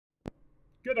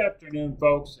Good afternoon,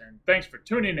 folks, and thanks for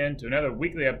tuning in to another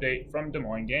weekly update from Des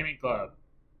Moines Gaming Club.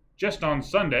 Just on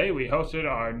Sunday, we hosted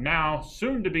our now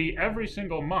soon-to-be every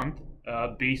single month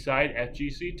B-side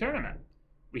FGC tournament.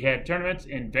 We had tournaments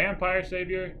in Vampire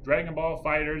Savior, Dragon Ball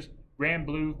Fighters, Grand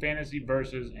Blue Fantasy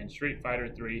Versus, and Street Fighter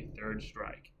III Third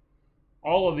Strike.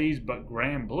 All of these but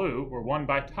Grand Blue were won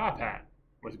by Top Hat,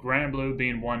 with Grand Blue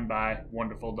being won by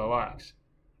Wonderful Deluxe.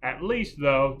 At least,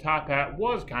 though, Top Hat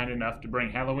was kind enough to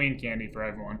bring Halloween candy for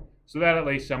everyone, so that at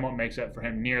least somewhat makes up for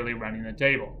him nearly running the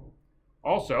table.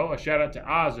 Also, a shout out to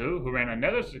Azu, who ran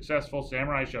another successful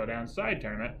Samurai Showdown side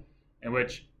tournament, in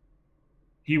which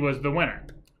he was the winner.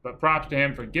 But props to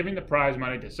him for giving the prize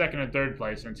money to second and third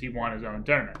place since he won his own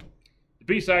tournament. The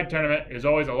B-side tournament is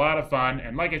always a lot of fun,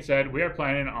 and like I said, we are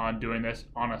planning on doing this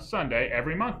on a Sunday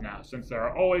every month now, since there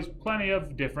are always plenty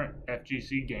of different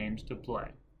FGC games to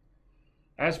play.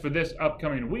 As for this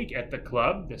upcoming week at the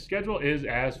club, the schedule is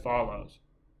as follows.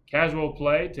 Casual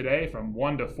play today from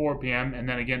 1 to 4 p.m. and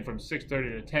then again from 6:30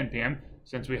 to 10 p.m.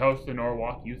 since we host the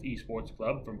Norwalk Youth Esports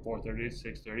Club from 4:30 to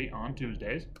 6:30 on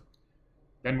Tuesdays.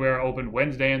 Then we are open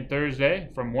Wednesday and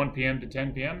Thursday from 1 p.m. to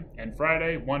 10 p.m. and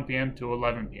Friday 1 p.m. to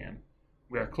 11 p.m.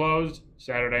 We are closed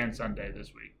Saturday and Sunday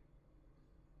this week,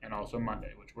 and also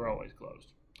Monday, which we're always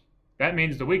closed. That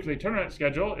means the weekly tournament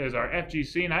schedule is our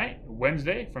FGC night,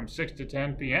 Wednesday from 6 to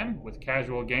 10 p.m. with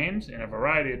casual games in a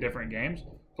variety of different games,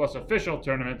 plus official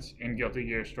tournaments in Guilty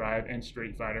Gear Strive and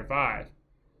Street Fighter V.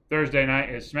 Thursday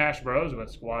night is Smash Bros. With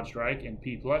Squad Strike and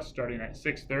P+, starting at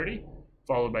 6:30,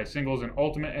 followed by Singles and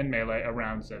Ultimate and Melee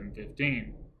around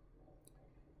 7:15.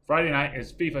 Friday night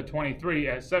is FIFA 23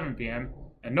 at 7 p.m.,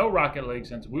 and no Rocket League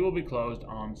since we will be closed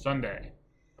on Sunday.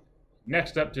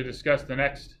 Next up is to discuss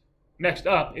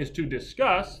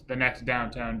the next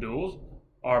Downtown Duels.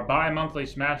 Our bi-monthly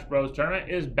Smash Bros. Tournament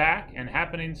is back and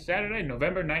happening Saturday,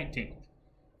 November 19th.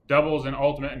 Doubles and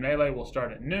Ultimate and Melee will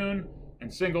start at noon,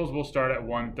 and Singles will start at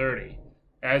 1:30.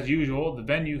 As usual, the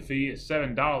venue fee is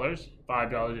 $7,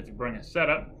 $5 if you bring a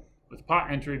setup, with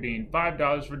pot entry being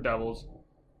 $5 for doubles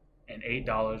and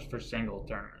 $8 for single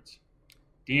tournaments.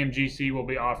 DMGC will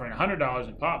be offering $100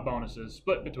 in pot bonuses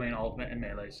split between Ultimate and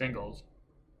Melee singles.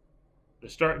 The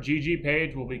Start GG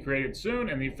page will be created soon,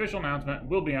 and the official announcement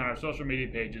will be on our social media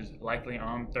pages, likely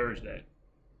on Thursday.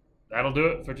 That'll do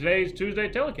it for today's Tuesday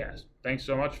Telecast. Thanks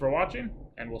so much for watching,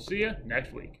 and we'll see you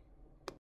next week.